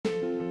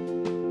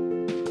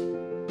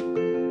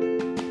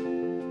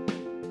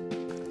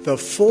The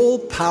full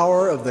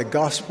power of the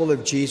gospel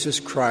of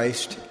Jesus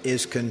Christ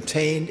is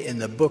contained in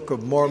the Book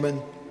of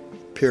Mormon,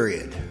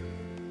 period.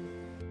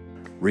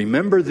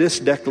 Remember this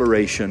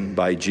declaration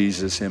by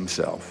Jesus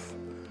himself.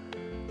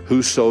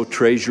 Whoso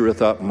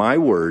treasureth up my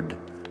word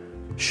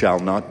shall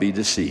not be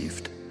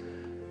deceived.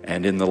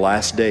 And in the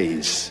last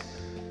days,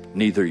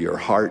 neither your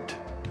heart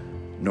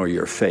nor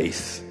your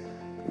faith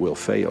will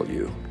fail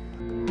you.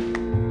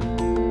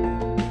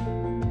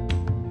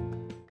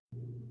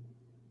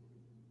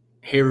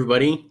 Hey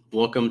everybody,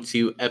 welcome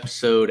to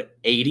episode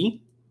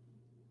 80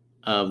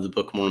 of the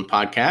Book of Mormon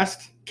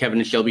podcast. Kevin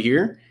and Shelby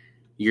here,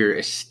 your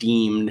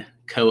esteemed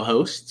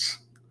co-hosts.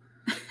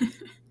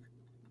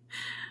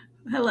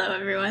 Hello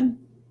everyone.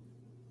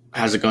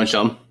 How's it going,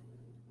 Shelby?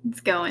 It's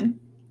going.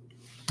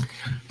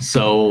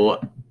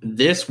 So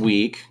this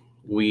week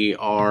we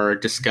are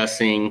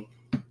discussing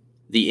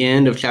the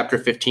end of chapter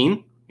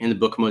 15 in the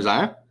Book of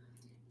Mosiah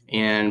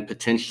and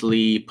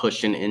potentially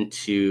pushing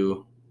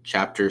into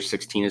chapter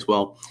 16 as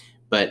well.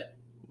 But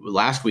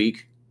last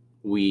week,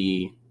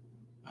 we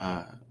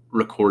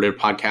recorded a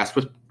podcast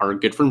with our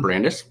good friend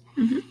Brandis,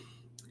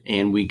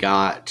 and we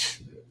got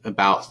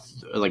about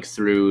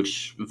through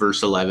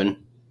verse 11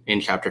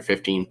 in chapter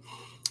 15,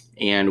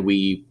 and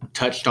we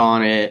touched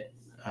on it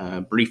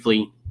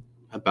briefly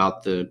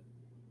about in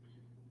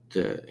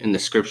the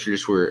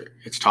scriptures where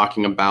it's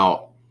talking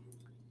about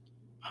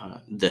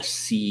the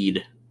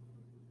seed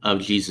of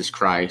Jesus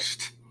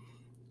Christ,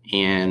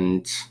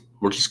 and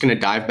we're just going to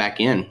dive back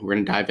in. We're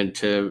going to dive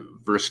into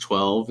verse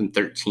 12 and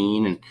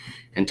 13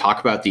 and talk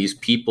about these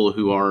people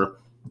who are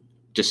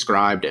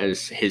described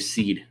as his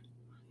seed.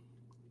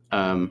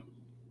 I'm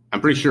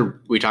pretty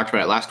sure we talked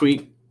about it last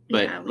week,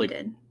 but yeah, we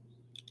did.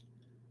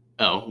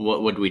 Oh,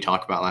 what did we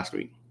talk about last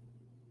week?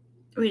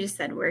 We just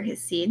said we're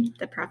his seed,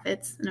 the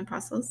prophets and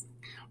apostles.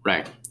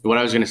 Right. What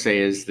I was going to say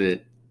is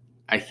that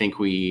I think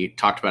we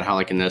talked about how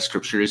in the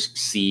scriptures,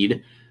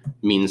 seed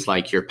means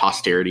your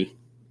posterity,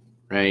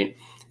 right?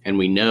 And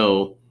we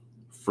know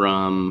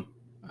from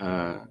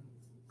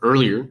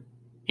earlier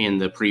in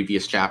the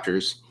previous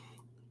chapters,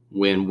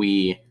 when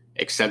we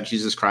accept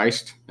Jesus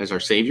Christ as our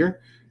Savior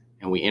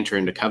and we enter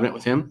into covenant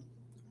with him,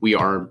 we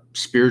are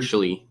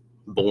spiritually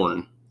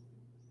born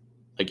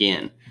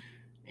again.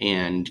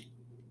 And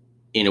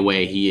in a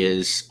way, he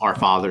is our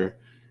Father,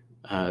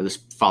 the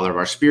Father of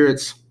our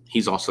spirits.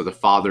 He's also the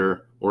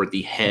Father or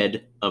the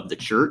head of the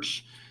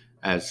church,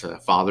 as a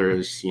father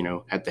is,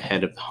 at the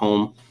head of the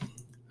home.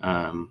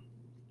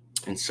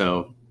 And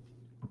so,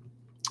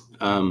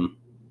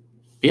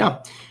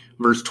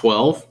 verse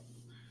 12,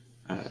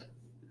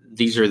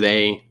 these are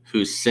they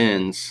whose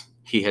sins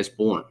he has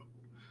borne.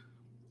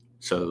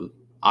 So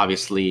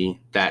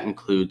obviously that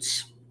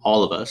includes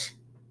all of us.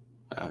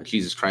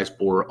 Jesus Christ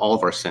bore all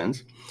of our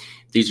sins.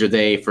 These are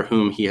they for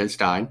whom he has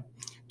died,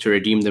 to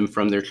redeem them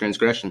from their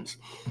transgressions.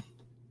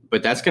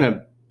 But that's going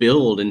to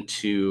build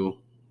into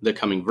the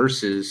coming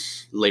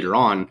verses later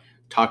on,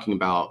 talking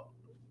about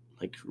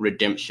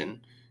redemption.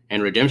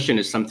 And redemption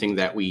is something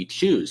that we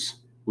choose.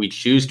 We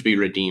choose to be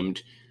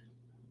redeemed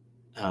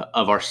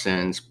of our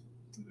sins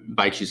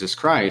by Jesus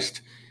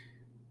Christ.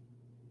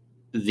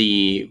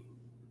 The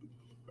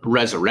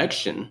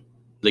resurrection,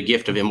 the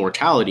gift of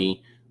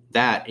immortality,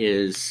 that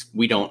is,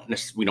 we don't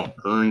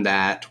earn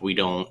that. We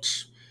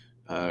don't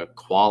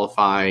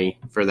qualify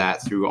for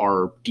that through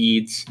our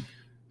deeds.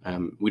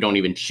 We don't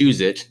even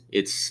choose it.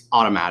 It's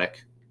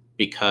automatic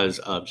because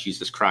of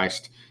Jesus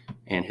Christ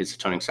and his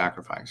atoning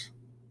sacrifice.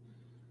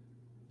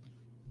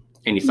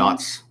 Any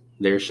thoughts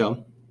there,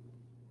 Shel?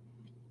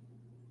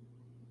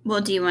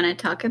 Well, do you want to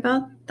talk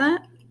about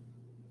that?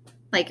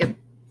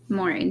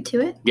 More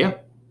into it? Yeah.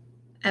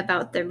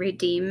 About the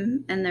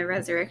redeem and the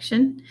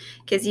resurrection?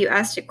 Because you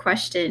asked a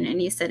question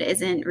and you said,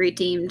 isn't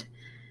redeemed?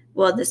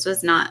 Well, this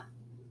was not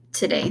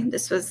today.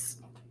 This was,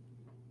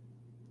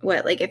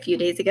 a few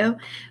days ago?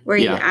 Where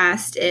you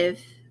asked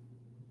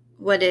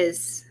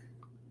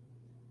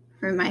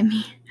remind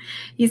me.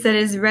 You said,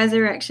 is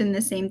resurrection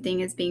the same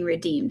thing as being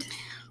redeemed?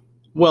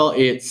 Well,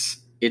 it's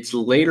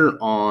later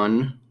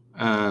on,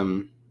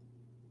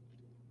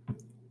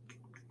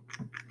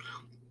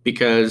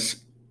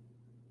 because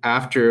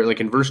after,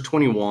 in verse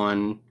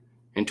 21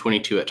 and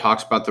 22, it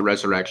talks about the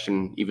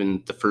resurrection,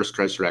 even the first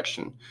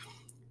resurrection.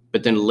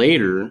 But then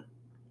later,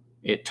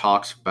 it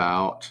talks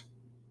about,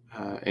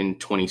 in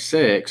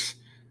 26,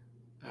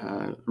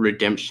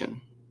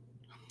 redemption.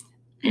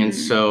 And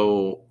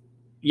so,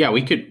 yeah,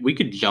 we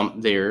could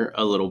jump there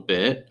a little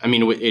bit. I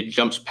mean, it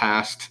jumps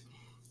past.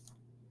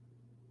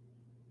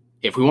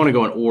 If we want to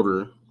go in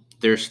order,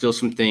 there's still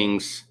some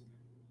things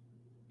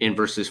in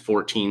verses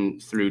 14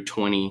 through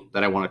 20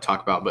 that I want to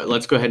talk about. But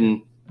let's go ahead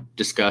and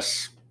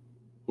discuss.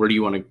 Where do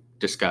you want to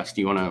discuss? Do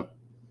you want to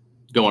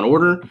go in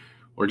order,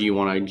 or do you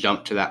want to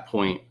jump to that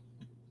point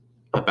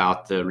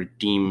about the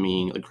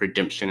redeeming,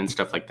 redemption and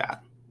stuff like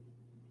that?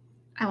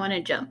 I want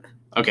to jump.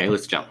 Okay,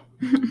 let's jump.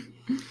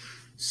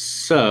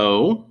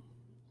 So,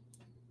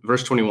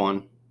 verse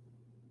 21.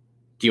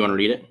 Do you want to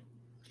read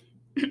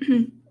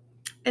it?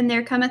 And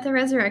there cometh a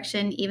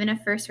resurrection, even a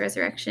first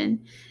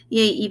resurrection,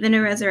 yea, even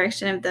a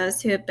resurrection of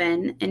those who have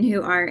been, and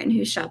who are, and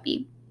who shall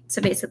be.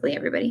 So basically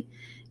everybody.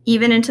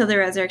 Even until the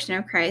resurrection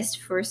of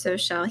Christ, for so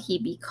shall he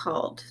be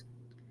called.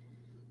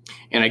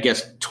 And I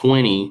guess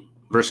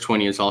verse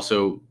 20 is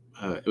also,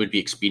 it would be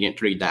expedient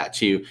to read that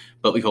too.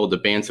 But behold, the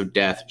bands of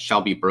death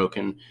shall be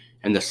broken,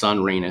 and the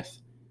Son reigneth,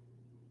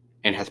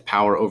 and hath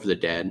power over the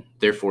dead.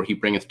 Therefore he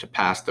bringeth to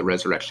pass the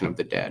resurrection of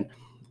the dead.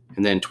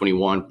 And then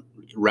 21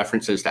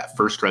 references that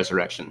first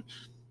resurrection.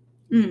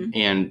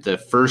 And the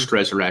first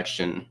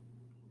resurrection,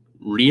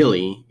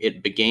 really,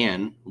 it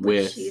began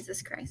with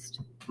Jesus Christ.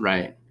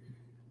 Right.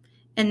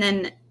 And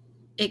then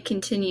it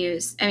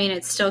continues. I mean,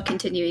 it's still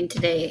continuing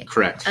today.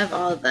 Correct. Of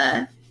all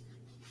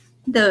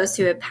those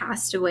who have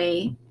passed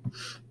away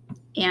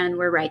and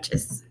were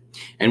righteous.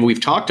 And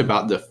we've talked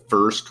about the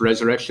first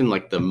resurrection,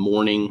 like the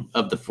morning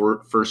of the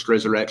first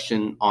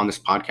resurrection on this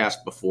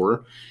podcast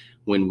before,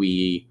 when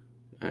we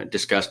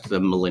discussed the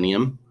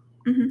millennium.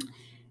 Mm-hmm.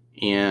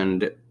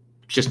 And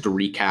just to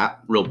recap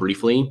real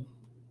briefly,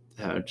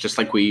 just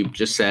like we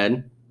just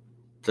said,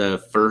 the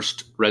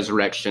first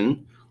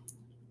resurrection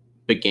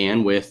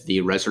began with the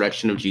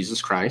resurrection of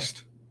Jesus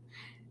Christ.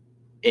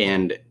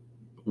 And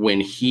when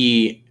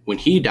he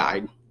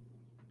died,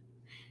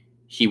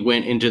 he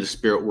went into the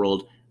spirit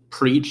world,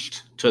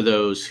 preached to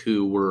those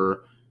who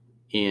were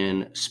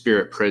in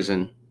spirit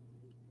prison,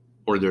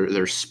 or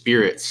their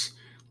spirits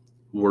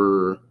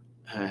were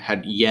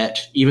had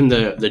yet, even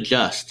the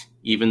just,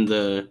 even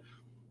the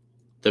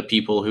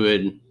people who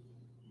had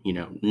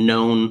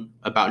known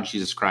about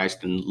Jesus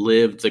Christ and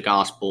lived the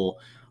gospel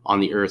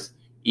on the earth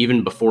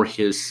even before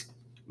his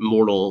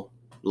mortal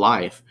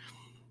life,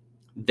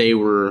 they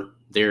were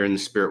there in the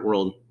spirit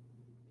world.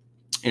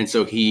 And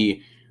so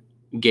he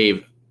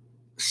gave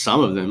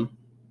some of them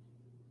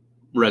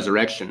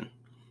resurrection,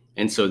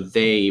 and so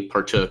they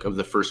partook of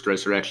the first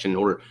resurrection,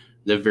 or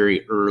the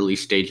very early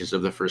stages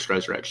of the first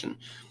resurrection.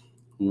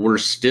 We're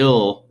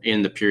still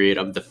in the period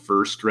of the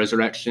first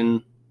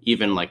resurrection,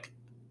 even like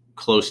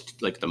close to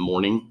like the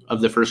morning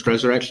of the first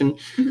resurrection,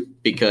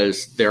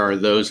 because there are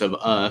those of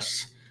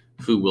us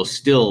who will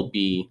still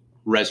be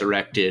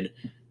resurrected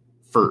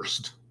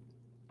first.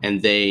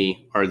 And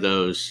they are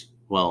those,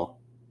 well,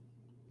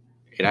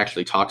 it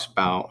actually talks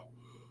about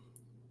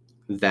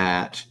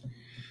that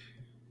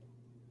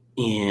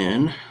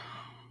in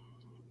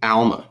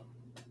Alma.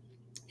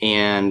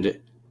 And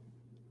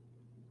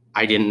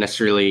I didn't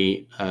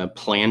necessarily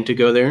plan to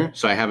go there,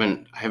 so I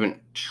haven't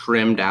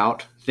trimmed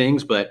out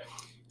things, but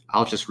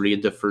I'll just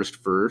read the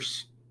first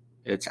verse.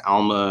 It's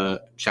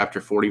Alma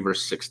chapter 40,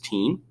 verse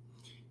 16.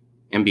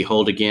 And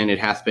behold, again, it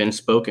hath been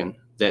spoken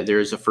that there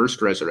is a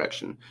first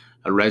resurrection,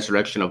 a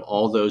resurrection of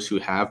all those who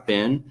have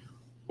been,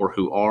 or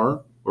who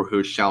are, or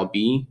who shall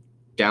be,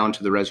 down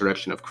to the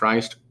resurrection of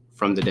Christ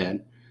from the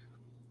dead.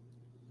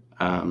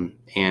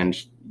 And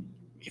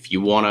if you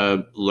want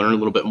to learn a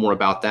little bit more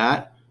about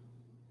that,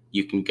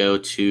 you can go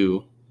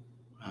to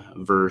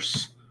or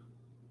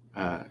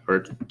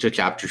to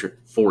chapter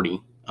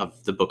 40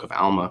 of the book of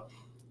Alma.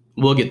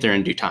 We'll get there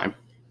in due time.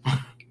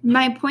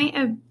 My point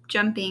of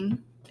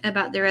jumping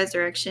about the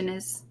resurrection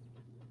is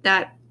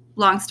that,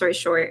 long story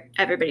short,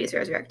 everybody's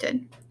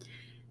resurrected,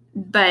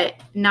 but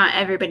not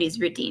everybody's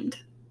redeemed.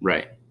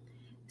 Right.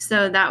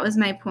 So that was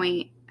my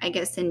point, I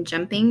guess, in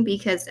jumping,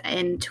 because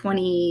in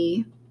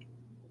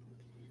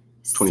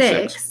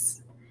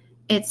 26,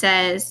 it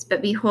says,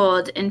 but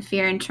behold, and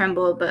fear and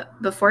tremble,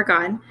 but before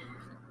God,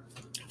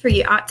 for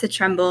ye ought to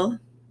tremble.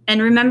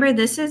 And remember,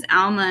 this is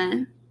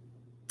Abinadi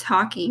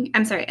talking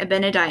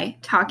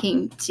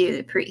to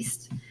the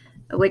priest,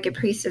 a wicked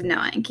priest of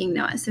Noah and King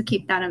Noah. So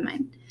keep that in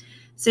mind.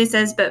 So he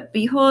says, but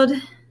behold,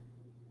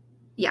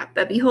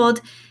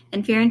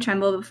 and fear and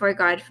tremble before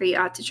God, for ye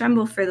ought to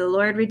tremble, for the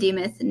Lord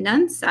redeemeth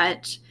none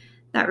such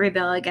that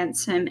rebel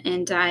against him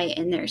and die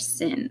in their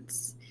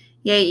sins.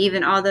 Yea,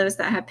 even all those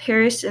that have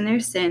perished in their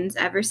sins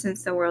ever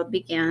since the world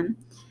began,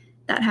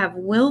 that have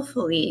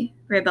willfully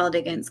rebelled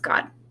against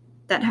God,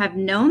 that have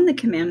known the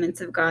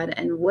commandments of God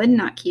and would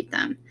not keep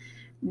them.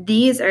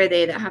 These are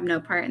they that have no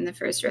part in the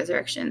first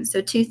resurrection.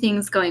 So two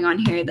things going on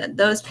here, that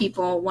those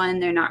people, one,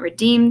 they're not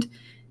redeemed.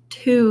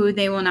 Two,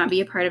 they will not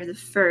be a part of the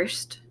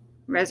first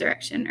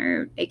resurrection,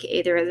 or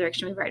aka the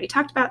resurrection we've already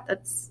talked about,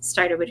 that's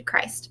started with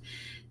Christ.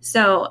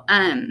 So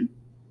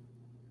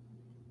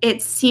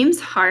it seems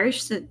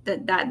harsh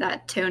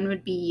that tone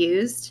would be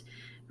used,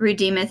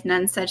 redeemeth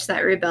none such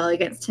that rebel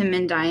against him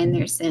and die in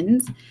their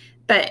sins.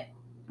 But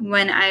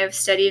when I've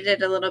studied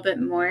it a little bit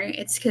more,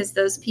 it's because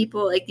those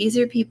people, like, these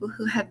are people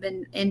who have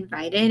been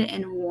invited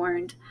and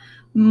warned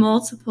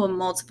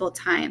multiple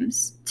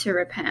times to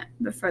repent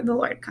before the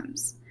Lord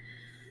comes.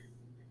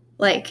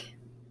 Like,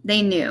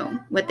 they knew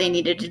what they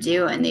needed to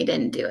do and they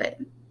didn't do it.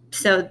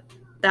 So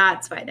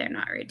that's why they're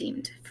not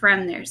redeemed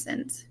from their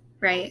sins,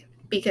 right?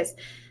 Because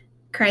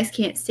Christ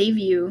can't save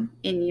you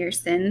in your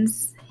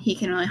sins. He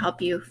can only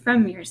help you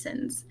from your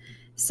sins.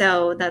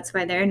 So that's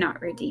why they're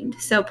not redeemed.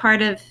 So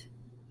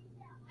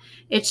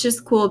it's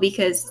just cool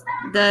because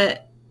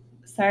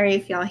sorry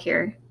if y'all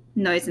hear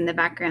noise in the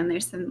background.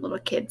 There's some little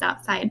kids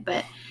outside,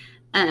 but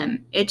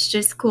it's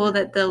just cool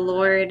that the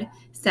Lord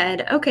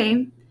said,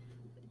 okay,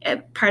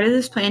 part of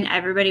this plan,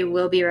 everybody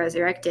will be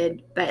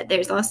resurrected, but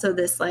there's also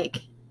this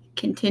like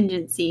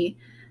contingency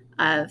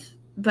of,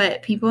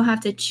 but people have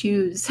to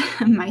choose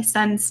my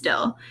son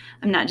still.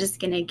 I'm not just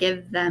going to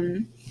give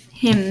them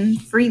him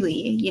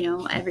freely,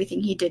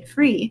 everything he did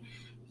free.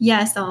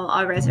 Yes,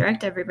 I'll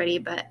resurrect everybody,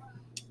 but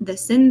the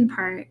sin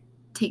part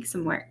takes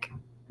some work,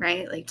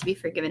 right? Like to be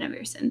forgiven of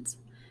your sins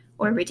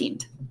or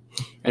redeemed.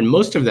 And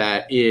most of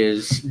that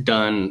is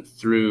done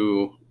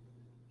through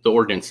the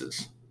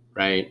ordinances,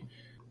 right?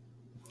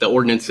 The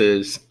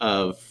ordinances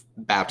of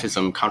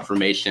baptism,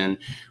 confirmation,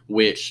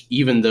 which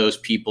even those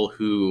people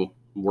who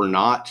were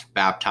not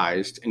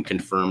baptized and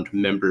confirmed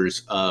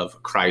members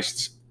of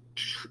Christ's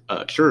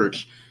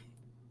church,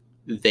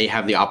 they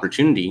have the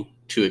opportunity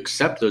to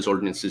accept those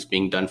ordinances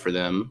being done for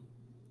them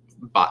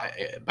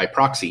by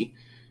proxy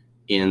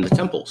in the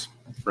temples,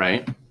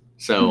 right?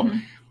 So,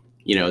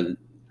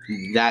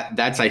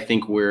 that's I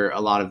think where a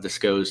lot of this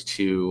goes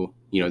to,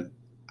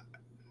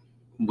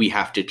 we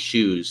have to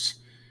choose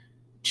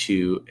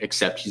to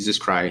accept Jesus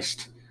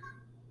Christ.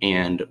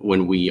 And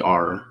when we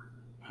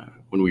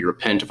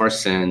repent of our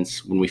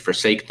sins, when we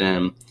forsake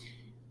them,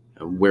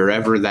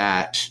 wherever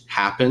that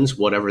happens,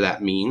 whatever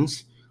that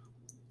means,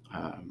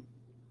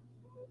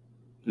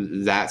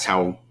 that's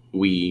how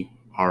we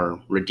are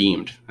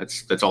redeemed.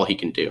 That's all he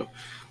can do.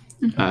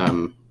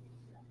 Mm-hmm.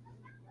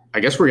 I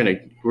guess we're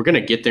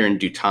gonna get there in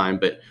due time,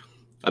 but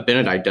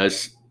Abinadi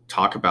does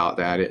talk about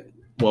that.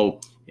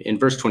 In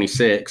verse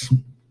 26,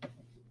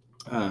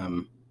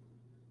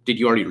 did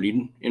you already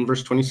read in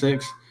verse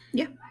 26?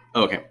 Yeah.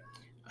 Okay.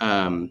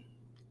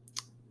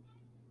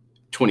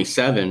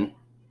 27,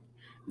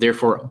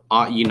 therefore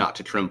ought ye not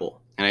to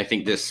tremble. And I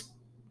think this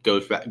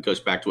goes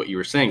back to what you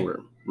were saying.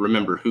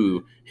 Remember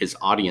who his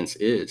audience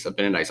is,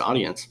 Abinadi's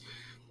audience.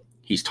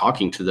 He's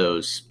talking to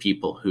those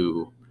people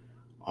who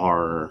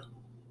are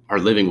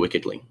living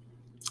wickedly.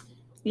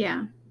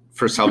 Yeah.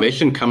 For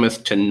salvation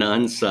cometh to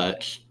none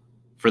such,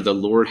 for the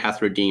Lord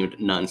hath redeemed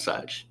none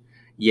such.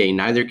 Yea,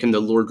 neither can the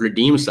Lord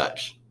redeem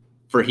such,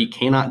 for he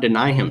cannot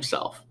deny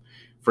himself,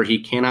 for he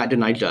cannot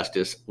deny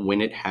justice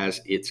when it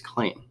has its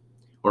claim.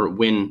 Or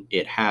when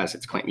it has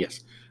its claim.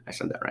 Yes, I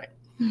said that right.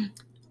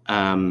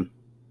 Mm.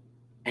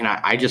 And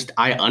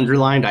I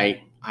underlined,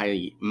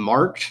 I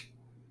marked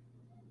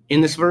in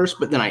this verse,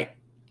 but then I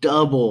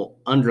double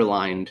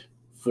underlined,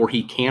 for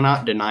he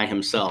cannot deny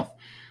himself,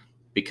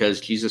 because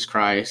Jesus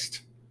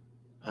Christ,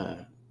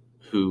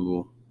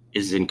 who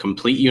is in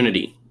complete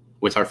unity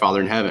with our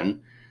Father in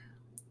heaven,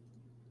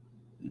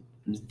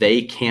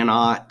 they can't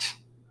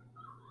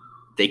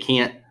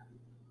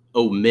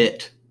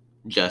omit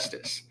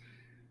justice.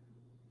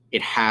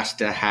 It has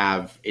to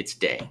have its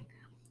day.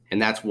 And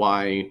that's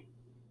why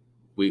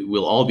we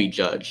will all be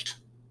judged.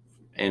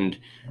 And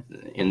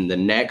in the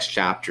next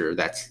chapter,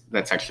 that's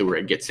actually where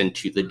it gets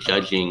into the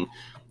judging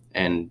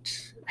and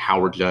how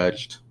we're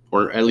judged,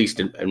 or at least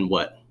in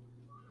what?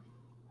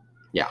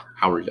 Yeah,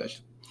 how we're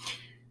judged.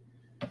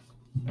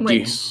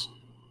 Which,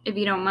 if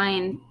you don't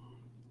mind,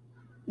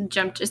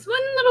 jump just one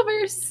little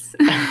verse.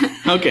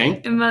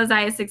 Okay. In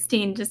Mosiah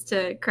 16, just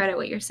to credit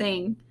what you're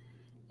saying.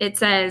 It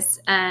says,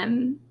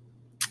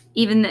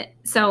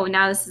 so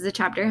now this is a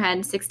chapter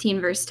ahead,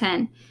 16 verse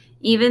 10.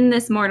 Even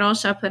this mortal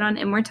shall put on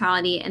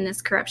immortality, and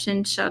this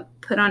corruption shall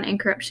put on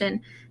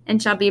incorruption, and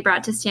shall be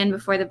brought to stand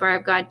before the bar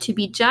of God, to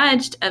be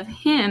judged of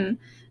him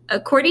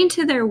according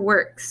to their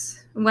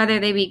works, whether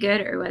they be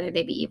good or whether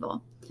they be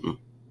evil. Mm.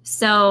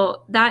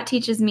 So that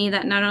teaches me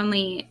that not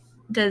only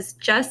does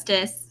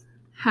justice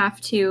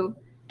have to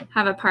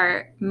have a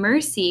part,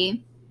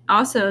 mercy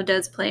also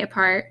does play a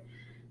part.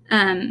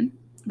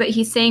 But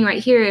he's saying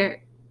right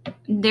here,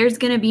 there's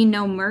going to be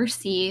no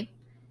mercy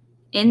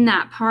in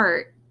that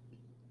part,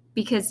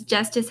 because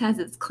justice has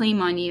its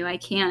claim on you.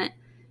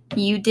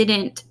 You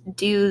didn't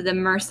do the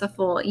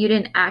merciful, you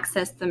didn't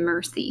access the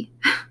mercy,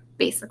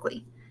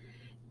 basically.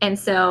 And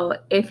so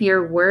if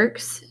your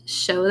works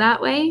show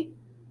that way,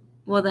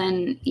 well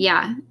then,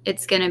 yeah,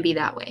 it's going to be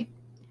that way.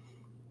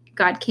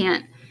 God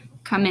can't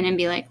come in and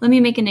be like, let me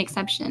make an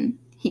exception.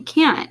 He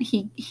can't.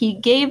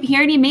 He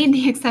already made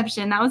the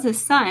exception. That was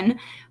his son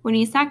when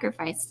he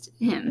sacrificed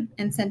him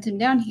and sent him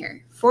down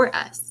here for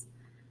us.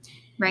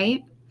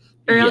 Right?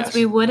 Or else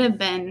we would have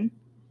been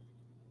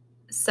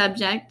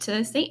subject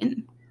to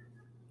Satan.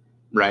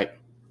 Right.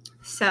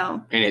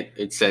 So. And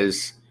it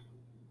says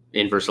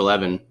in verse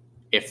 11,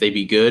 if they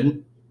be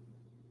good,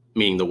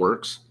 meaning the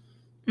works,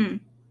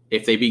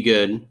 if they be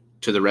good,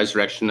 to the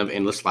resurrection of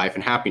endless life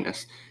and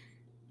happiness.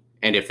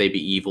 And if they be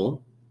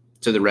evil,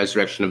 to the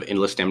resurrection of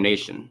endless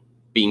damnation,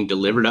 being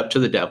delivered up to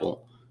the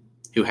devil,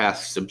 who hath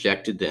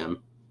subjected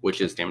them, which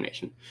is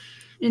damnation.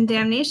 And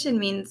damnation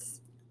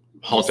means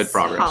halted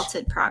progress.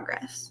 Halted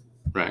progress.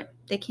 Right.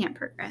 They can't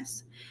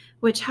progress.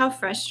 Which, how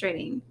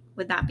frustrating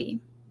would that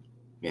be?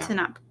 Yeah. To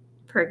not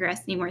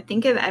progress anymore.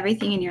 Think of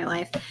everything in your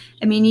life.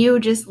 I mean, you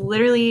just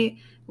literally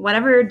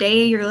whatever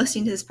day you're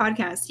listening to this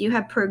podcast, you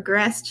have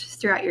progressed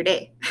throughout your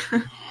day.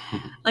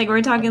 Like,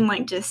 we're talking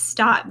like just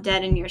stop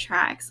dead in your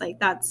tracks. Like,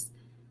 that's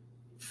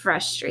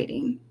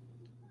frustrating.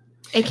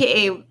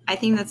 AKA, I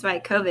think that's why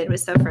COVID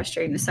was so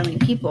frustrating to so many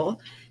people,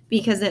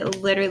 because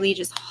it literally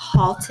just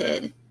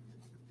halted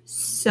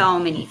so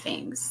many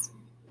things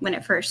when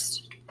it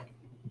first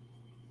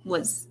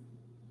was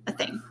a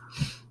thing.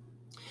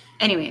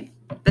 Anyway.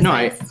 No,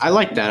 I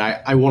like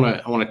that. I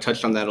want to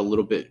touch on that a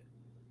little bit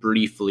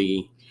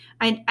briefly.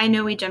 I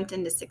know we jumped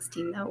into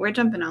 16 though. We're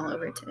jumping all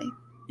over today.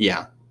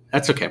 Yeah,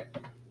 that's okay.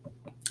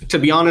 To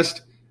be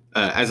honest,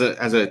 as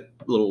a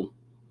little,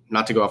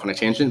 not to go off on a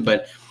tangent,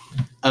 but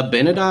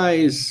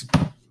Abinadi's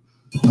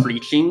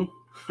preaching.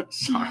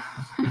 Sorry,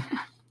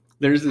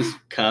 there's this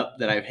cup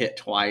that I've hit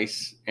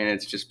twice, and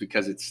it's just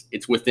because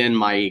it's within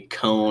my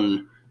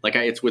cone. Like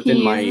it's within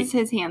he my. He uses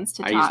his hands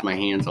to talk. I use my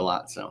hands a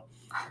lot. So,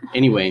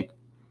 anyway.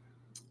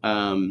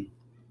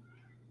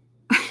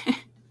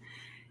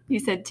 You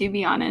said, to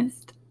be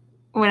honest,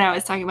 when I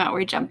was talking about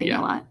we're jumping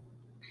a lot.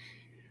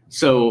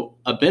 So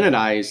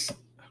Abinadi's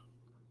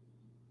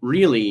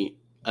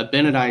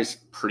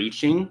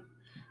preaching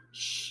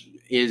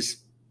is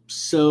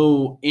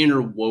so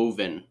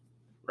interwoven,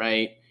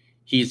 right?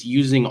 He's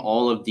using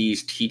all of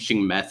these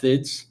teaching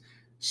methods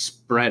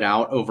spread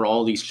out over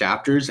all these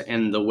chapters,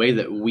 and the way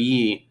that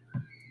we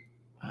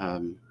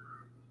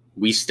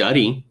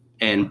study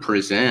and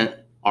present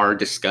our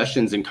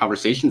discussions and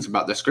conversations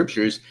about the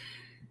scriptures,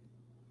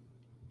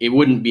 it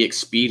wouldn't be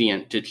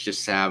expedient to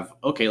just have,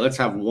 okay, let's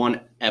have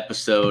one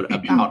episode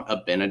about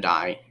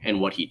Abinadi and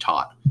what he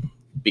taught,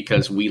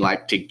 because we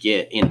like to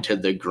get into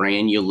the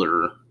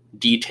granular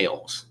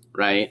details,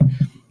 right?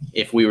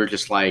 If we were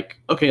just like,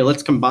 okay,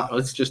 let's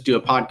just do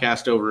a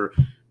podcast over,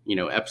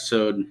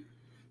 episode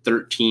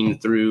 13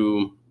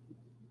 through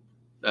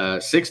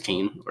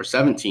 16 or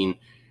 17,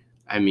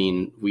 I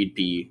mean, it'd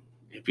be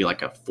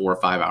like a 4 or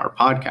 5 hour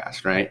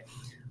podcast, right?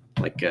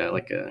 Like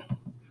a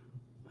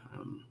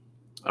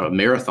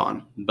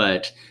marathon.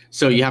 But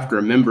so you have to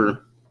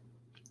remember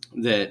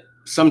that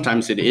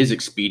sometimes it is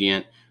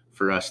expedient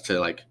for us to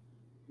like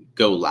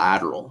go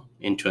lateral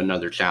into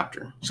another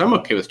chapter. So I'm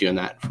okay with doing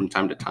that from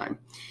time to time.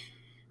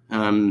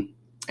 And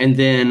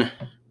then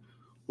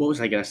what was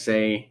I going to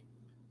say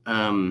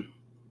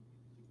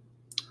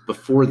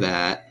before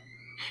that?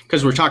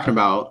 Because we're talking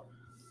about,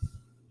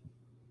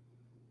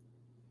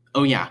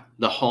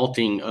 the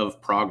halting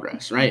of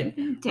progress, right?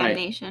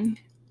 Damnation. Right.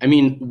 I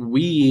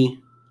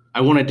mean, I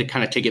wanted to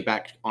kind of take it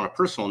back on a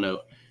personal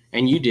note,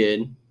 and you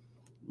did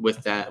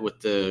with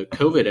the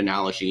COVID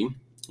analogy,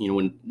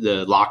 when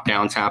the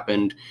lockdowns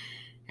happened.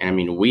 And I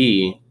mean,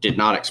 we did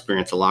not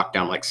experience a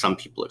lockdown like some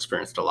people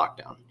experienced a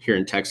lockdown here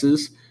in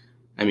Texas.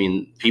 I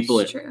mean, people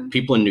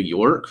in New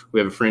York, we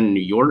have a friend in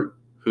New York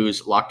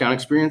whose lockdown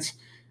experience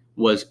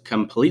was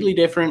completely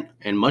different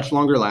and much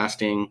longer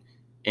lasting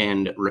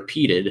and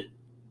repeated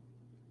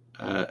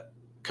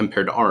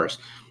compared to ours.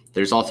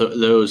 There's also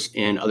those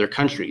in other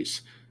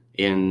countries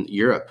in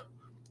Europe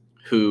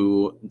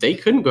who they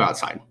couldn't go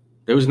outside.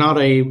 It wasn't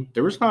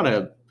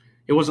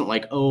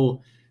like,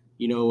 all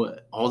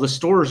the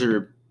stores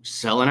are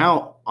selling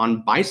out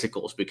on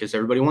bicycles because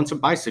everybody wants a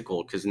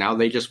bicycle because now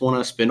they just want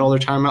to spend all their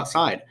time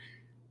outside.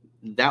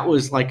 That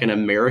was like an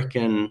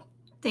American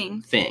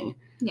thing.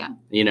 Yeah.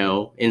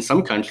 In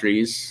some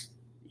countries,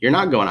 you're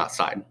not going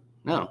outside.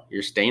 No,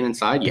 you're staying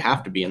inside. You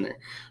have to be in there.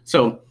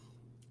 So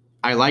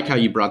I like how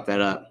you brought that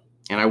up.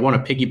 And I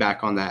want to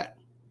piggyback on that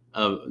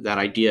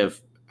idea of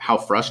how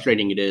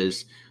frustrating it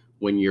is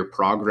when your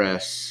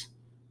progress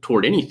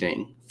toward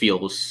anything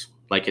feels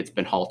like it's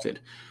been halted.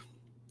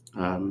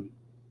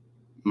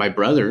 My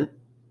brother,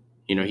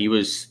 he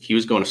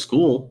was going to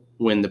school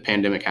when the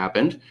pandemic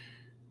happened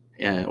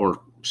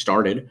or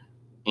started.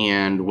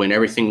 And when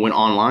everything went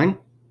online,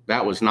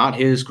 that was not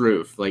his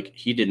groove. Like,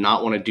 he did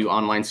not want to do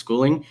online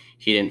schooling.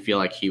 He didn't feel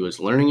like he was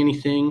learning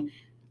anything.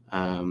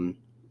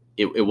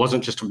 It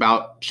wasn't just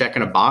about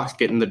checking a box,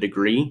 getting the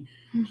degree.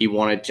 Mm-hmm. He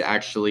wanted to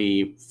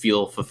actually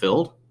feel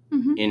fulfilled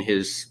in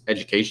his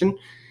education.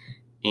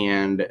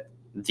 And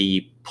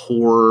the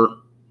poor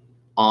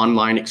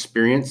online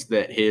experience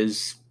that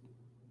his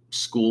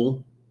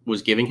school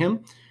was giving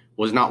him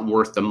was not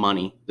worth the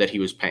money that he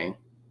was paying,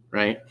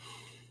 right?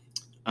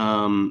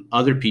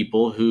 Other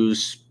people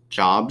whose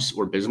jobs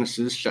or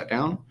businesses shut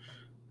down,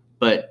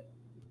 but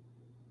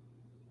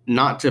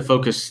not to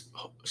focus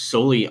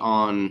solely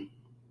on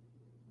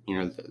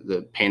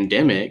the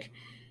pandemic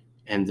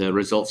and the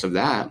results of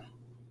that.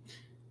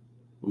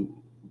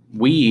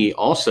 We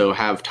also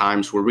have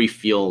times where we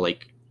feel a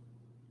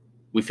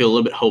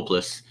little bit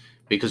hopeless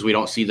because we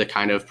don't see the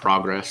kind of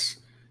progress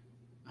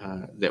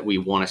that we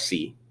want to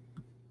see.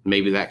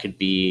 Maybe that could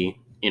be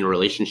in a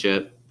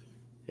relationship.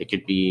 It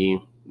could be,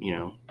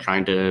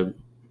 trying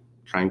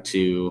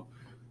to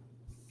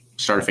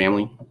start a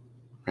family,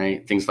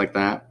 right? Things like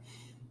that.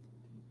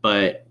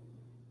 But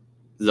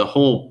the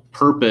whole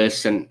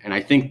purpose, and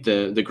I think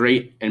the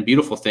great and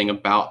beautiful thing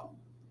about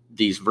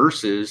these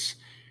verses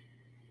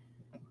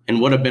and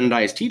what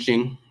Abinadi is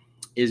teaching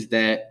is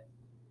that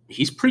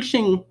he's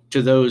preaching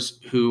to those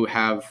who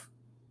have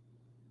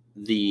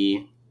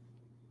they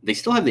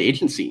still have the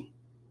agency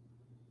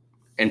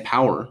and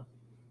power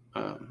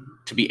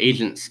to be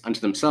agents unto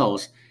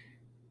themselves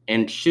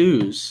and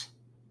choose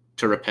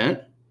to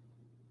repent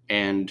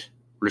and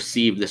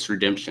receive this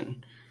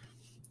redemption.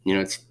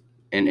 It's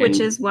which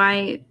is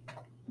why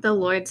the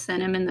Lord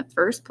sent him in the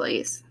first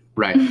place.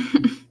 Right.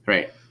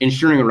 Right.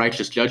 Ensuring a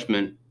righteous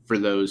judgment for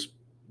those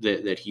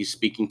that he's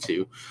speaking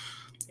to,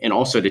 and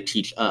also to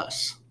teach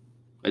us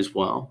as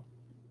well.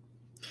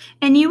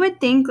 And you would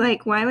think,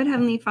 like, why would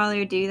Heavenly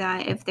Father do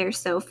that if they're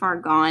so far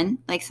gone?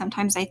 Like,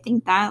 sometimes I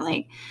think that,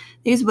 like,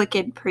 these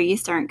wicked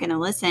priests aren't going to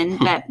listen.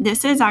 But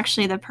this is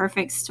actually the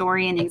perfect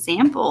story and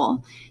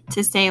example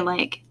to say,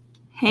 like,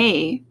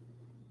 hey,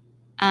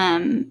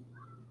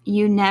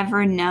 you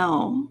never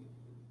know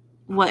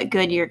what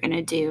good you're going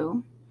to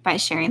do by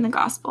sharing the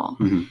gospel.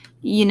 Mm-hmm.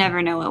 You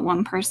never know what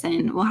one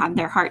person will have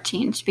their heart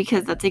changed,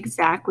 because that's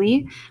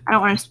exactly, I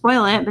don't want to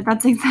spoil it, but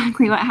that's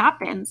exactly what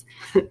happens.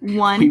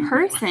 One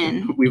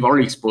person. We've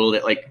already spoiled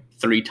it like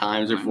 3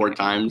 times or 4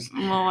 times.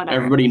 Well, whatever.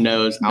 Everybody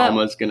knows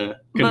Alma's going to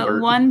convert.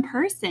 But one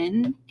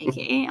person,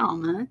 aka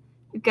Alma,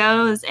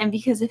 goes, and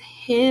because of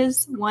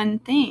his one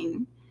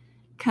thing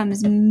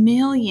comes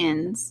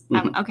millions.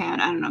 Mm-hmm. Okay, I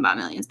don't know about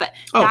millions, but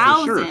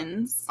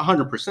thousands. For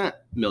sure. 100%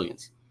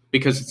 millions,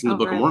 because it's in the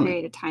Book of Mormon. Over a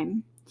period of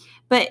time.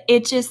 But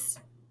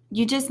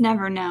you just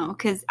never know,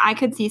 because I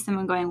could see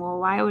someone going, well,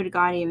 why would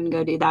God even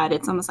go do that?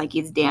 It's almost like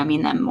he's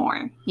damning them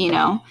more,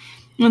 And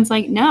it's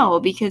like, no,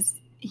 because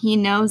he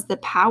knows the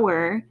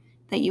power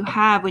that you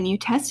have when you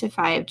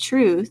testify of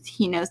truth.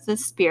 He knows the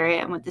Spirit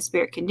and what the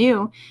Spirit can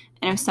do.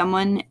 And if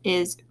someone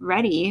is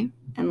ready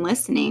and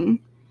listening,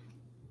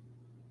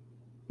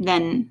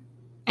 then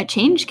a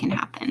change can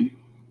happen.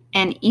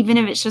 And even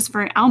if it's just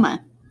for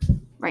Alma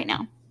right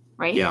now,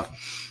 right? Yeah.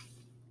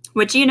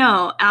 Which,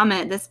 Alma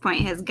at this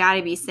point has got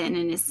to be sitting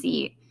in his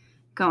seat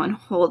going,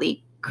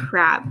 holy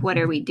crap, what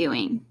are we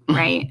doing?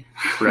 Right?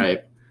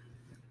 Right.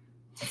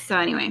 So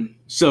anyway.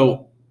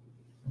 So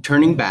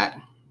turning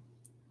back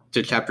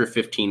to chapter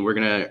 15, we're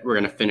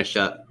gonna finish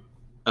up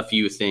a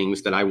few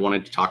things that I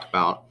wanted to talk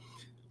about.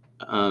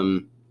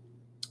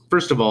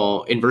 First of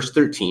all, in verse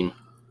 13,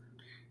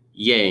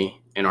 yea,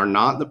 and are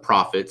not the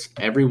prophets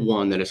every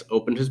one that has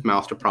opened his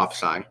mouth to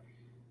prophesy,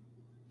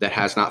 that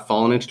has not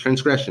fallen into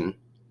transgression?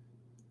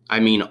 I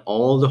mean,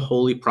 all the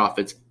holy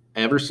prophets,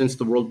 ever since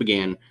the world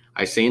began,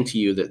 I say unto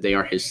you that they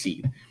are his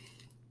seed.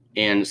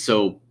 And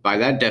so by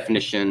that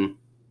definition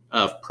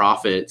of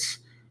prophets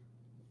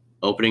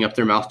opening up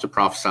their mouth to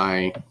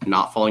prophesy,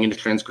 not falling into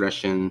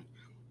transgression,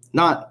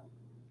 I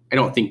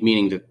don't think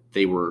meaning that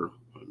they were,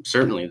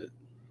 certainly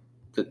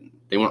that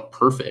they weren't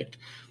perfect,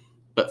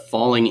 but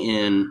falling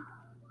in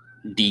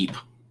deep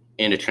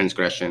into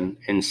transgression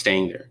and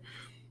staying there.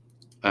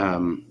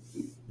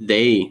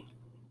 They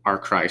are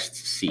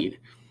Christ's seed.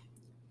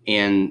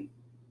 And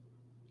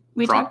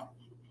didn't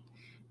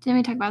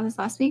we talk about this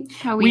last week?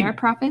 How we are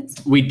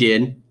prophets? We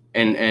did.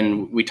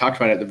 And we talked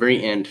about it at the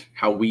very end,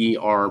 how we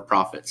are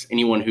prophets.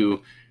 Anyone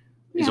who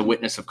is a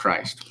witness of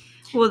Christ.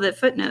 Well, the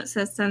footnote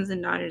says sons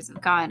and daughters of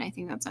God. I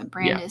think that's what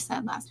Brandis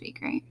said last week,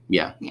 right?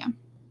 Yeah. Yeah.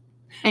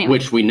 Anyway.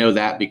 Which we know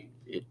that,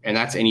 and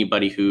that's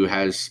anybody who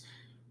has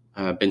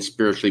been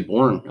spiritually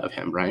born of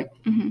him, right?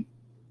 Mm-hmm.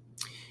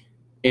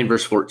 In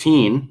verse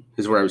 14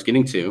 is where I was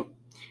getting to.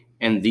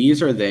 And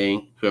these are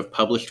they who have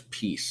published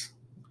peace,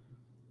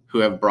 who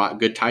have brought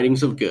good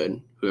tidings of good,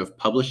 who have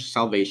published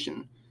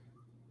salvation,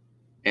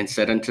 and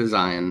said unto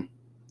Zion,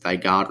 thy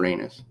God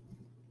reigneth.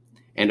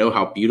 And oh,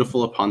 how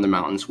beautiful upon the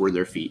mountains were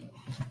their feet.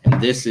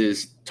 And this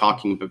is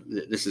kind of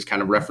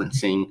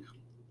referencing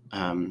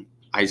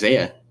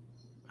Isaiah,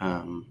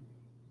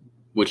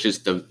 which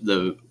is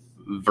the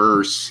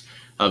verse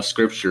of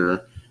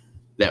scripture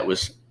that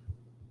was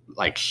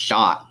like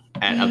shot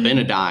at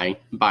Abinadi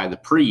by the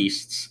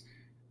priests,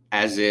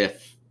 as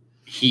if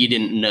he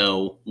didn't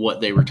know what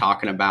they were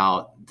talking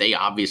about. They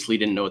obviously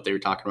didn't know what they were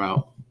talking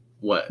about.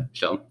 What,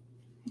 Shel?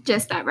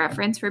 Just that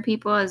reference for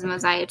people is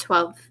Mosiah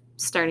 12,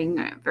 starting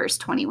at verse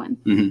 21.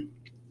 Mm-hmm.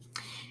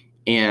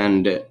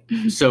 And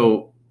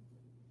so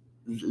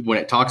when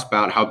it talks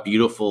about how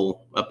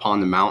beautiful upon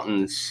the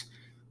mountains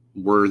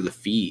were the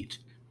feet,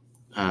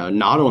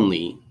 not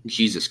only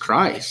Jesus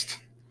Christ,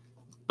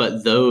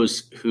 but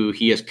those who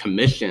he has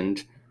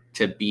commissioned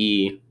to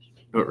be,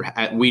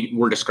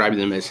 we're describing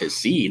them as his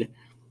seed,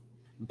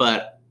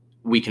 but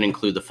we can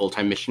include the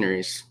full-time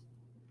missionaries.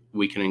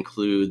 We can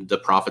include the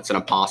prophets and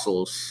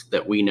apostles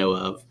that we know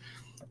of.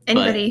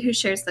 Anybody who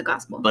shares the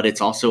gospel. But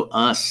it's also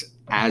us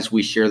as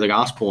we share the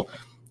gospel.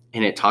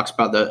 And it talks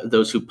about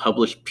those who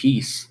publish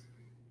peace.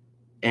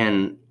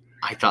 And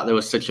I thought that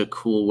was such a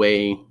cool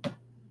way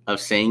of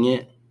saying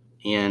it.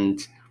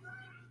 And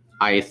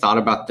I thought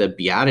about the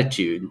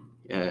Beatitudes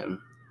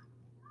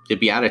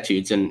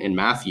in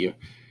Matthew.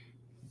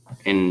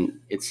 And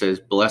it says,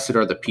 blessed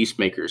are the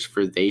peacemakers,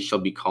 for they shall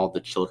be called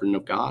the children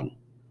of God.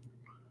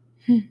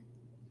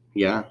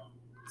 Yeah.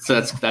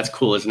 So that's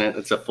cool, isn't it?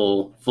 It's a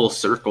full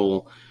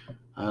circle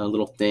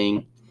little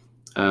thing.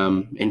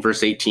 In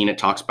verse 18, it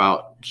talks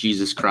about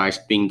Jesus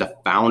Christ being the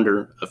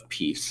founder of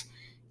peace,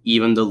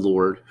 even the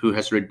Lord who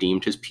has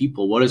redeemed his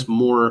people. What is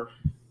more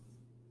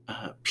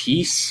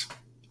peace,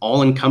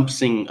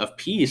 all-encompassing of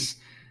peace,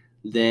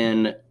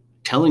 than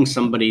telling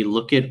somebody,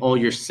 look at all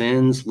your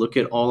sins, look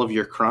at all of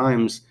your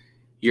crimes,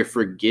 you're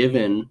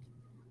forgiven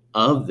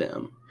of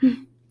them.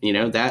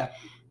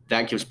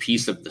 That gives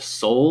peace of the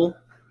soul,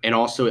 and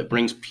also it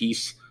brings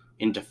peace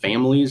into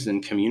families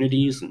and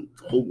communities and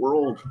the whole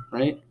world,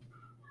 right?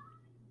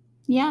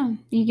 Yeah,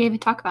 you gave a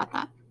talk about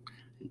that.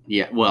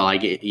 Yeah, well, I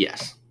gave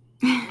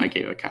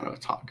a kind of a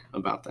talk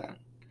about that.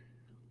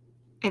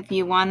 If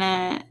you want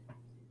to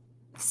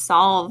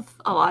solve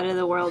a lot of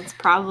the world's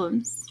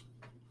problems,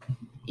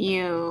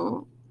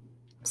 you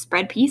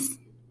spread peace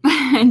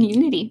and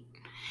unity.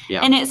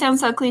 Yeah. And it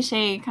sounds so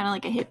cliche, kind of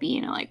like a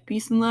hippie, like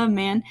peace and love,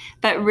 man.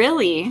 But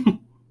really,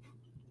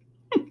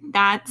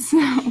 that's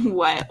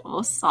what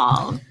will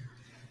solve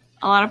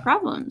a lot of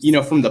problems.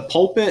 From the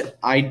pulpit,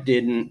 I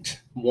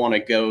didn't want to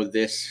go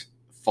this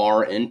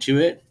far into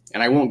it,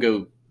 and I won't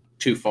go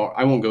too far.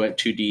 I won't go in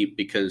too deep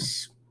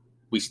because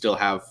we still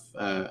have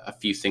a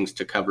few things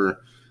to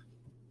cover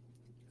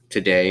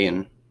today,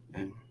 and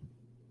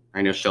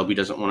I know Shelby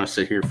doesn't want to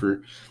sit here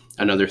for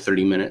another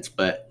 30 minutes,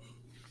 but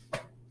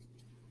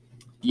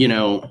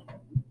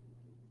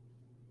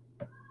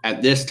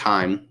at this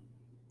time,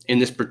 in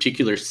this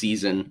particular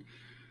season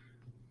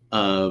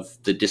of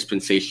the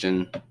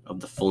dispensation of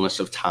the fullness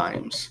of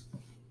times,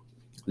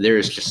 there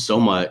is just so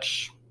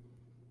much.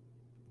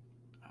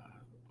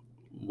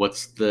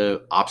 What's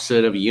the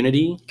opposite of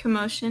unity?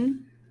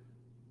 Commotion.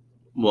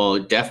 Well,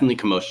 definitely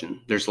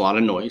commotion. There's a lot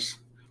of noise,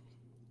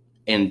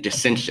 and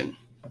dissension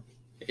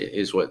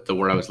is what the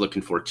word I was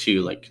looking for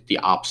too, like the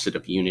opposite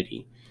of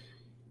unity.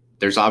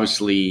 There's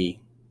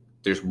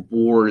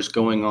wars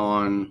going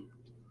on.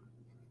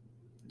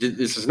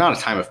 This is not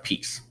a time of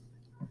peace.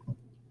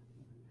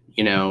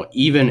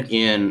 Even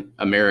in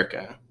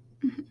America,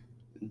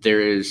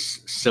 there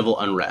is civil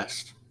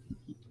unrest,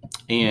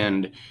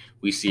 and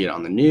we see it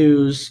on the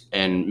news,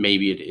 and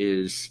maybe it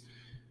is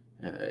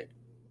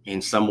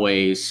in some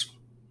ways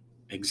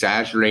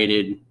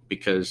exaggerated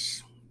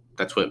because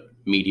that's what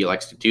media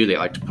likes to do. They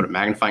like to put a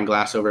magnifying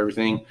glass over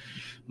everything,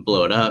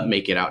 blow it up,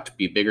 make it out to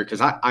be bigger.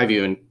 Because I've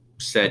even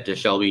said to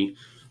Shelby,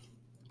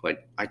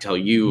 like I tell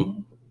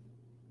you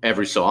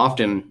every so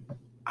often,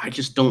 I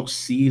just don't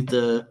see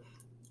the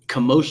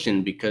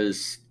commotion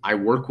because I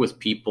work with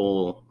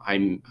people.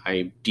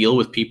 I deal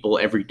with people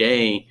every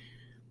day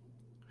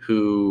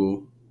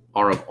who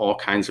are of all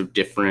kinds of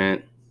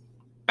different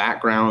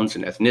backgrounds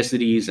and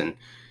ethnicities, and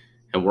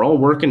we're all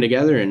working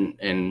together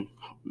and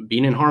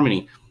being in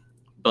harmony.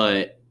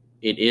 But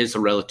it is a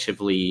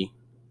relatively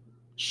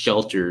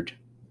sheltered,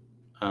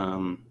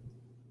 not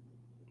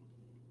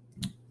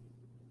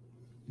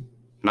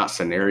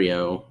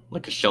scenario,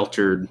 like a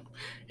sheltered.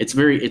 It's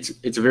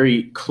a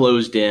very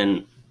closed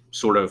in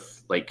sort of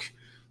like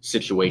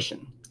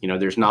situation.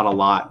 There's not a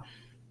lot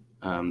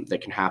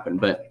that can happen.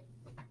 But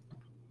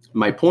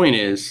my point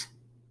is,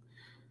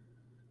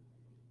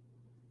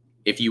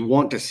 if you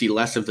want to see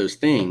less of those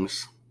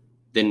things,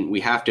 then we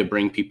have to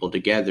bring people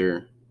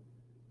together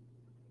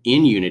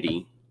in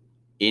unity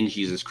in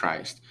Jesus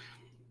Christ.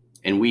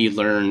 And we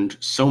learned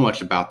so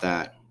much about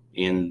that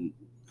in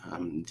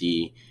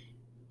the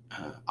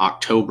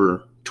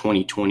October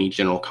 2020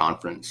 General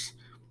Conference.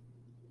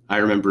 I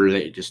remember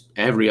that just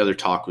every other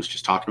talk was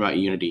just talking about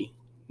unity.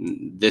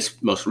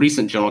 This most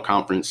recent General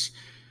Conference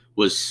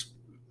was,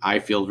 I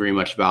feel, very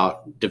much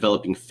about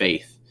developing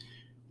faith.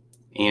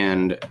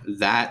 And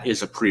that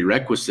is a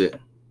prerequisite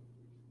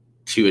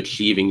to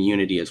achieving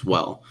unity as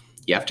well.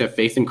 You have to have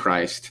faith in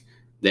Christ,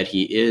 that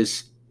he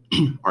is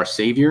our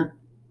Savior,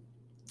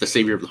 the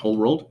Savior of the whole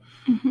world,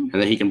 and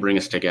that he can bring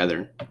us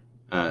together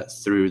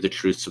through the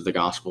truths of the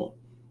gospel.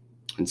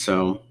 And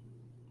so,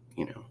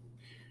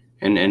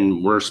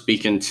 and we're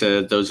speaking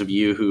to those of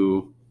you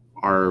who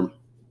are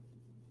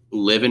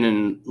living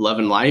and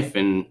loving life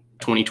in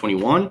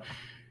 2021.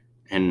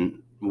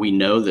 And we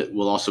know that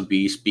we'll also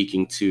be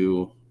speaking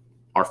to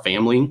our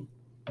family,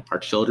 our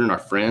children, our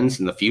friends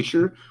in the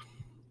future.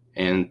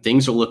 And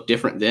things will look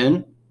different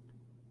then.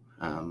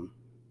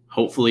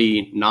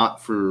 Hopefully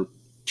not for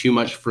too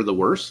much for the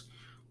worse,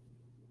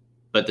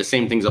 but the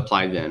same things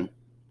apply then.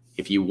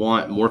 If you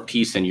want more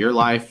peace in your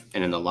life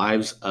and in the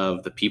lives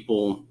of the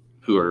people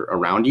who are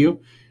around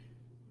you,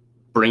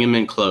 bring them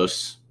in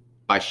close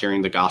by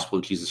sharing the gospel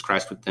of Jesus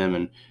Christ with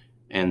them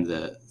and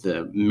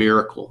the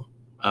miracle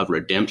of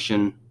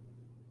redemption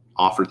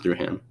offered through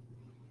him.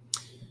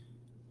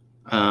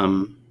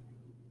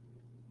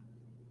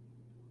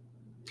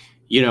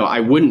 I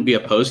wouldn't be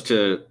opposed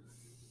to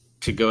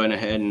going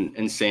ahead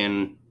and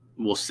saying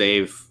we'll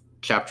save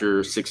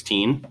chapter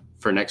 16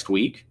 for next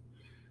week,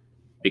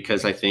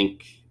 because I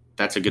think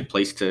that's a good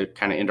place to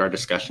kind of end our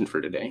discussion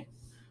for today.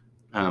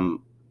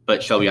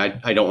 But Shelby,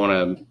 I don't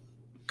want to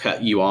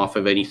cut you off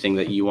of anything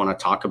that you want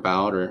to talk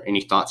about or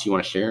any thoughts you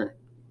want to share.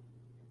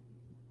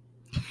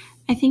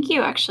 I think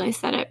you actually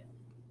said it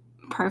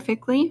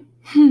perfectly.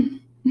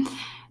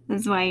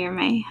 That's why you're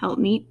my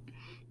helpmeet.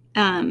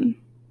 Because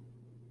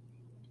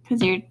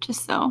you're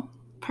just so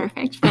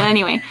perfect. But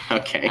anyway.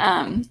 Okay.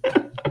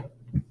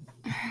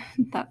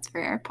 That's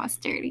for our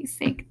posterity's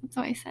sake. That's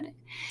why I said it.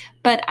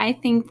 But I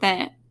think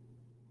that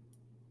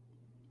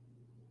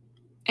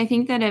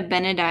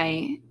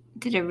Abinadi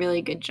did a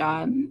really good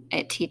job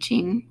at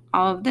teaching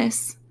all of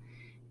this,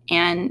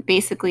 and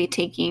basically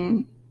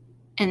taking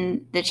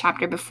in the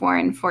chapter before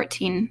in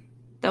 14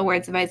 the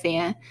words of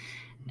Isaiah,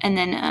 and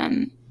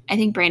then I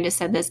think Brandon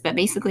said this, but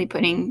basically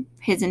putting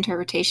his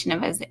interpretation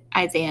of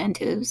Isaiah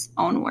into his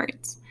own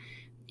words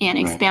and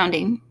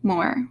expounding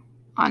more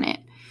on it,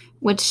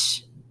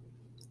 which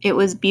it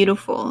was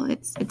beautiful.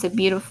 It's a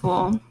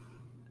beautiful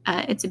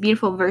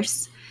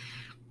verse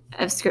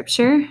of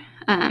scripture.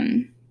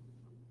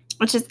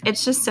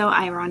 It's just so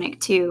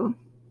ironic too.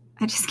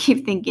 I just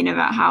keep thinking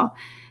about how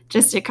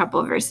just a couple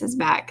of verses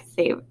back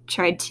they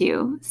tried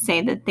to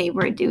say that they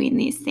were doing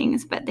these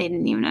things, but they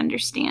didn't even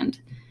understand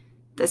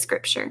the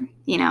scripture,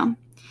 And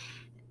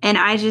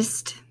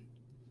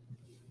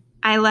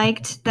I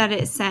liked that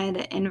it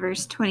said in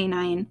verse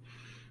 29,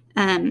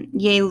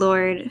 yea,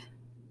 Lord,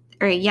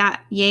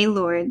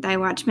 thy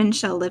watchmen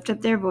shall lift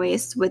up their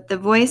voice. With the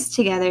voice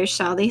together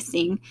shall they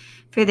sing,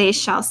 for they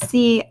shall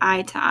see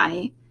eye to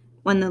eye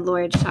when the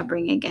Lord shall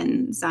bring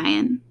again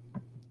Zion.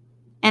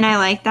 And I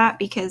like that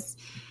because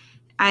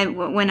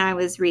when I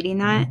was reading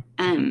that,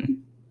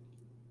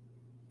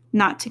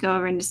 not to go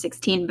over into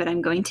 16, but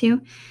I'm going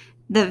to,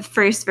 the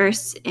first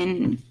verse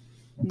in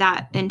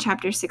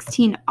chapter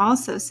 16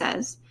 also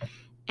says,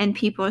 and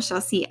people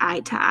shall see eye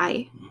to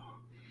eye.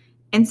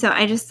 And so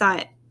I just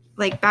thought,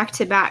 like, back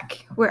to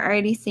back, we're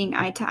already seeing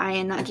eye to eye,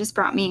 and that just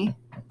brought me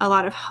a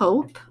lot of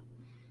hope.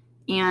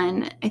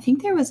 And I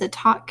think there was a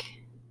talk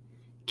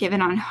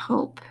given on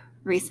hope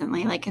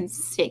recently, like in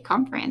state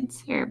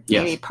conference, or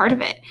maybe part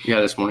of it.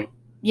 Yeah, this morning.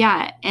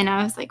 Yeah, and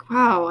I was like,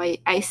 wow,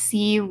 I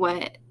see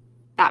what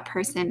that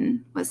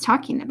person was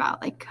talking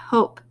about, like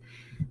hope.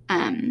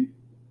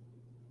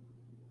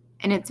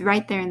 And it's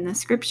right there in the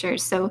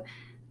scriptures. So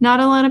not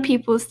a lot of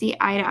people see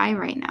eye to eye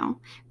right now,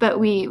 but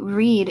we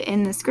read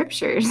in the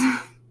scriptures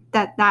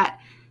that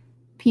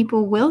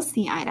people will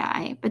see eye to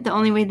eye, but the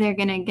only way they're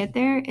going to get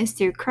there is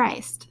through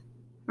Christ,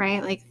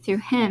 right? Like through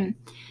him,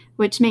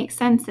 which makes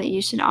sense that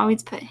you should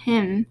always put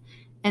him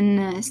in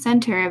the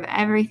center of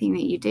everything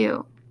that you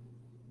do.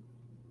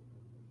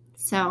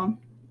 So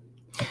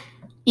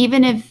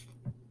even if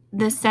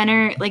the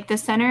center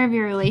of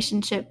your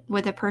relationship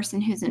with a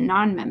person who's a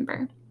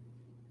non-member,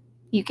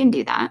 you can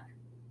do that.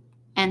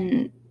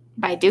 And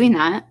by doing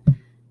that,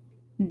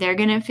 they're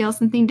going to feel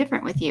something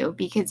different with you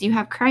because you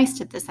have Christ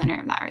at the center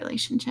of that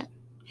relationship.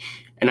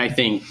 And I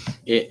think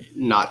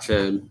not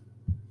to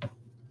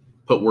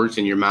put words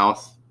in your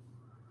mouth,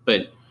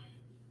 but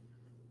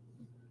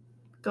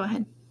go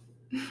ahead.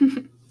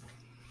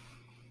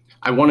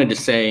 I wanted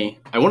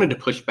to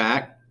push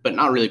back, but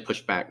not really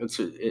push back.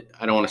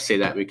 I don't want to say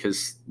that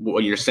because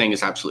what you're saying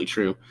is absolutely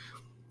true.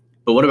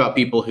 But what about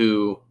people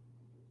who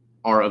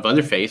are of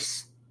other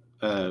faiths,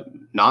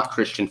 not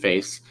Christian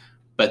faiths,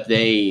 but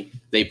they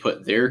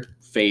put their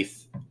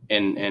faith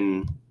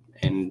and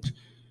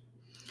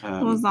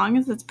well, as long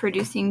as it's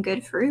producing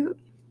good fruit.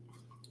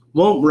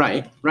 Well,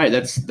 right.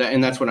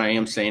 That's what I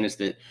am saying is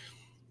that,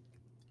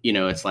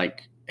 it's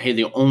like, hey,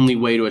 the only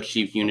way to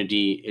achieve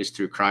unity is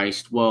through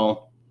Christ.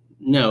 Well,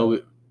 no,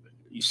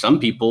 some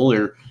people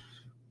are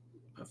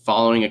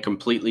following a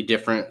completely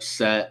different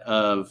set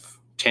of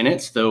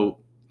tenets, though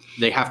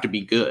they have to be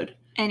good.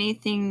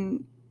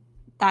 Anything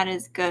that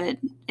is good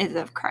is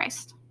of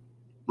Christ.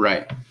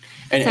 Right.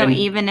 And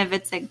even if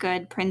it's a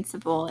good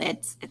principle,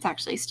 it's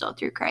actually still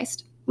through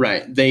Christ.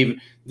 Right.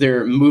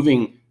 They're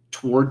moving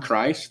toward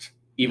Christ,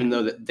 even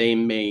though that they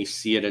may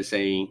see it as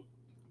a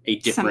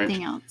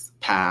different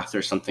path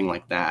or something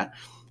like that.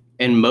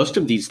 And most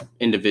of these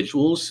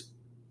individuals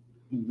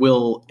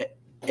will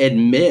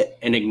admit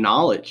and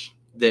acknowledge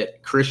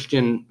that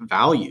Christian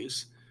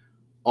values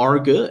are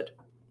good.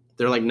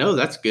 They're like, no,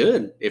 that's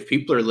good. If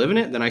people are living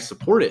it, then I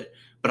support it,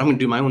 but I'm going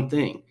to do my own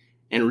thing.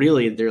 And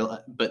really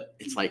but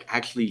it's like,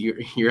 actually,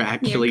 you're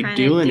actually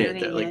doing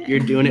it. Like you're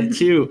doing it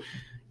too,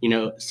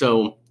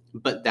 so,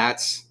 but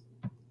that's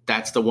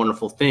the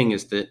wonderful thing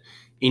is that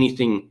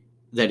anything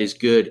that is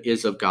good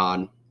is of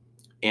God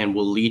and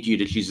will lead you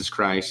to Jesus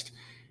Christ.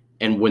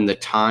 And when the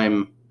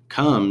time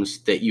comes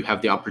that you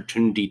have the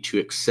opportunity to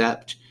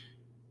accept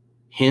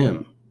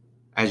him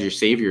as your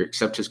Savior,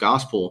 accept his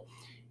gospel,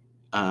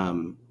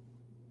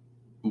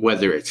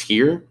 whether it's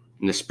here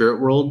in the spirit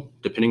world,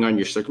 depending on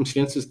your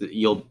circumstances, that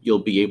you'll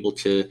be able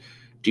to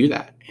do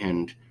that.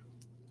 And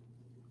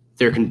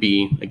there can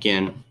be,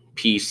 again,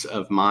 peace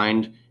of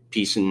mind,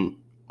 peace in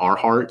our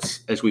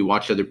hearts as we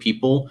watch other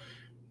people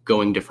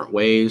going different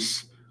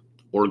ways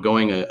or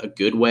going a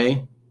good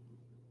way,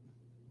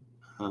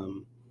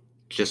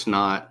 just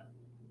not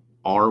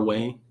our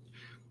way.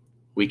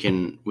 We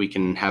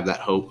can have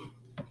that hope.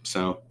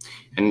 So,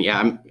 and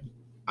yeah,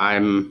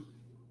 I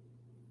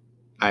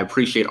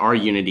appreciate our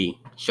unity,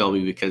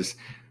 Shelby, because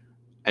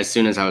as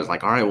soon as I was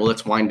like, all right, well,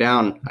 let's wind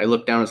down, I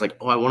looked down, I was like,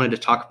 oh, I wanted to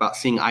talk about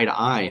seeing eye to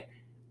eye,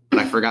 but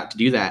I forgot to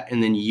do that.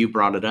 And then you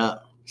brought it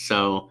up.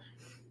 So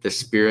the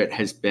Spirit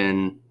has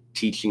been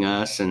teaching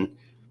us and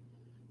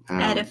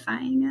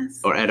edifying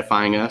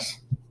us.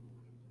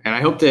 And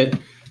I hope that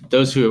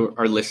those who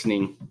are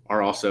listening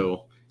are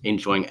also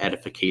enjoying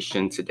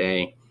edification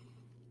today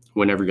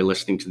whenever you're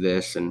listening to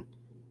this. And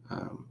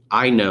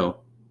I know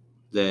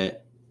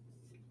that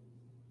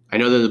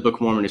the Book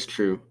of Mormon is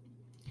true.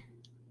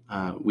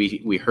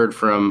 We heard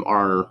from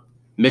our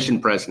mission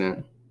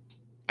president,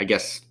 I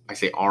guess I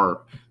say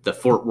the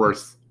Fort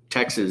Worth,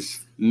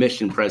 Texas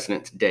mission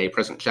president today,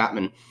 President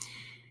Chapman,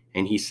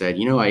 and he said,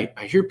 I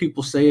hear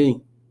people say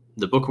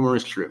the Book of Mormon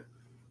is true.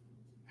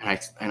 And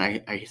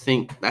I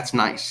think that's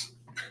nice.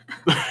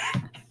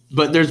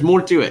 But there's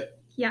more to it.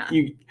 Yeah.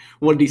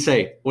 What did he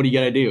say? What do you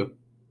got to do?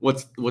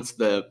 What's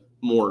the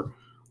more?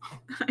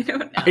 I don't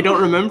know. I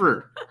don't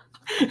remember.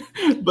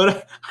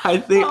 But I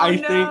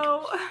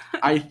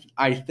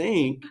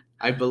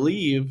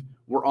believe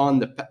we're on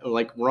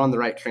the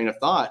right train of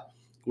thought,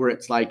 where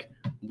it's like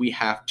we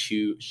have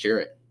to share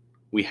it.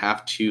 We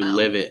have to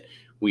live it.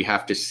 We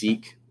have to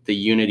seek the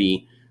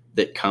unity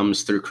that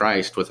comes through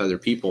Christ with other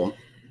people.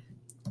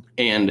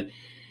 And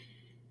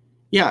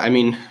yeah, I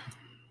mean,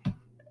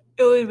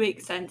 it would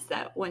make sense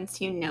that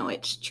once you know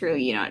it's true,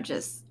 you don't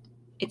just,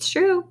 it's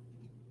true,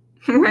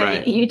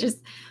 right? You just,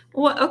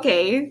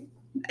 okay,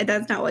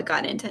 that's not what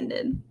God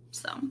intended.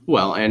 So,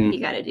 and you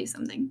got to do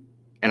something.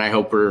 And I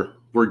hope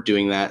we're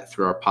doing that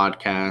through our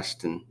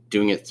podcast and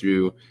doing it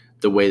through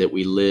the way that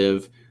we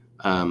live.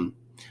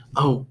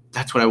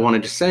 That's what I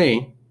wanted to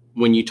say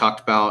when you talked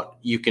about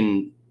you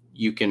can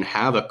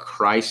have a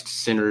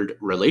Christ-centered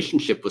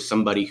relationship with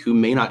somebody who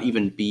may not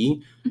even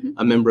be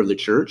a member of the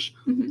church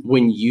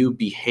when you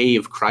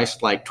behave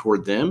Christ-like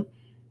toward them,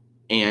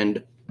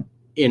 and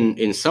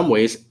in some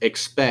ways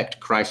expect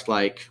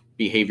Christ-like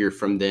behavior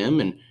from them,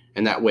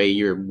 and that way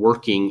you're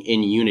working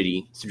in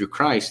unity through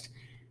Christ,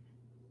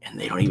 and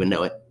they don't even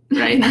know it,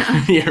 right?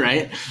 Yeah,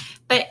 right.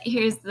 But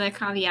here's the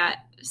caveat: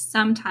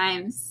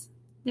 sometimes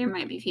there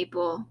might be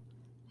people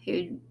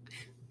who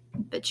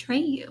betray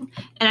you,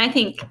 and I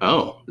think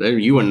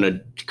you went in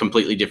a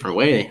completely different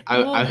way.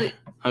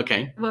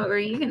 Okay, what were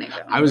you gonna go?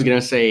 I was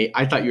gonna say,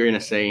 I thought you were gonna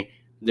say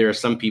there are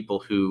some people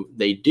who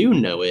they do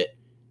know it,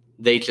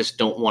 they just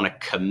don't want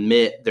to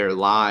commit their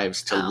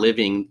lives to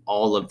living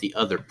all of the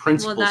other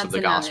principles of the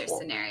gospel. That's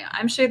another scenario.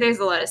 I'm sure there's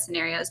a lot of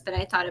scenarios, but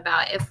I thought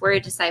about if we're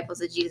disciples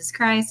of Jesus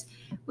Christ,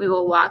 we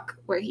will walk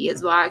where he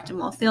has walked, and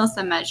we'll feel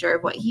some measure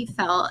of what he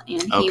felt,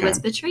 and he was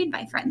betrayed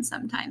by friends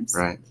sometimes.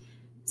 Right.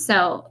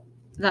 So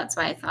that's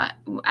why I thought,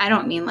 I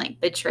don't mean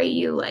like betray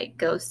you, like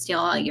go steal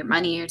all your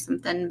money or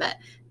something, but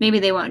maybe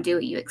they won't do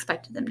what you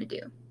expected them to do.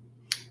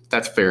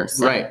 That's fair.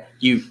 So, right.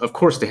 Of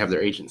course they have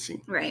their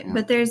agency. Right. Yeah.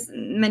 But there's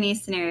many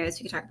scenarios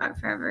we could talk about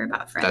forever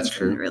about friends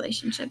and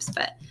relationships,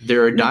 but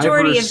there are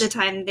majority of the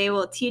time they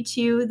will teach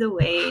you the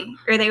way,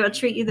 or they will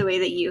treat you the way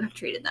that you have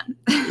treated them.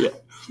 Yeah.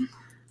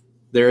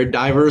 There are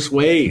diverse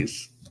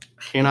ways.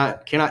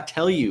 Cannot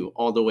tell you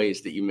all the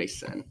ways that you may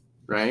sin,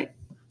 right?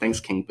 Thanks,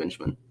 King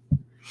Benjamin.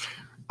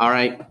 All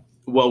right.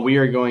 Well, we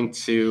are going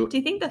to... Do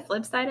you think the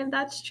flip side of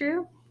that's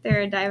true?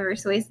 There are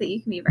diverse ways that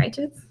you can be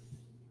righteous,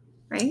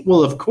 right?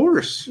 Well, of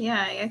course. Yeah,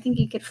 I think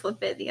you could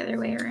flip it the other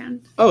way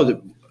around.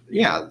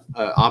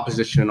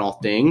 Opposition in all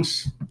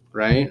things,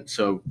 right?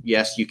 So,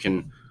 yes, you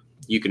can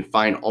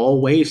find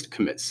all ways to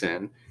commit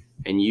sin,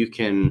 and you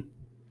can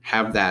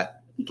have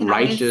that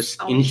righteous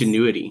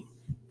ingenuity.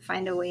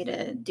 Find a way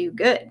to do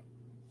good.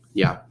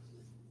 Yeah.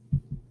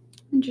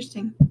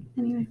 Interesting.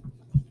 Anyway.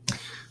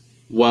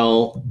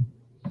 Well,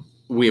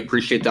 we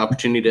appreciate the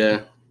opportunity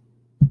to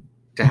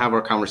have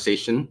our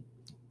conversation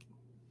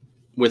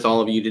with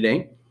all of you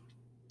today.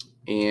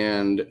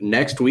 And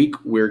next week,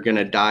 we're going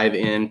to dive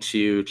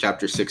into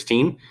chapter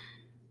 16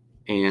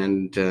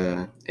 and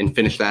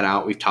finish that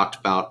out. We've talked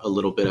about a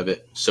little bit of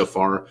it so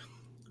far,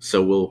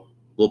 so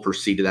we'll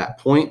proceed to that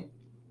point.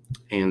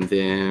 And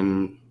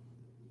then,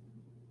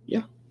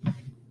 yeah.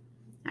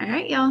 All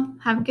right, y'all.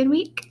 Have a good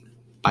week.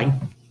 Bye.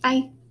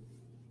 Bye.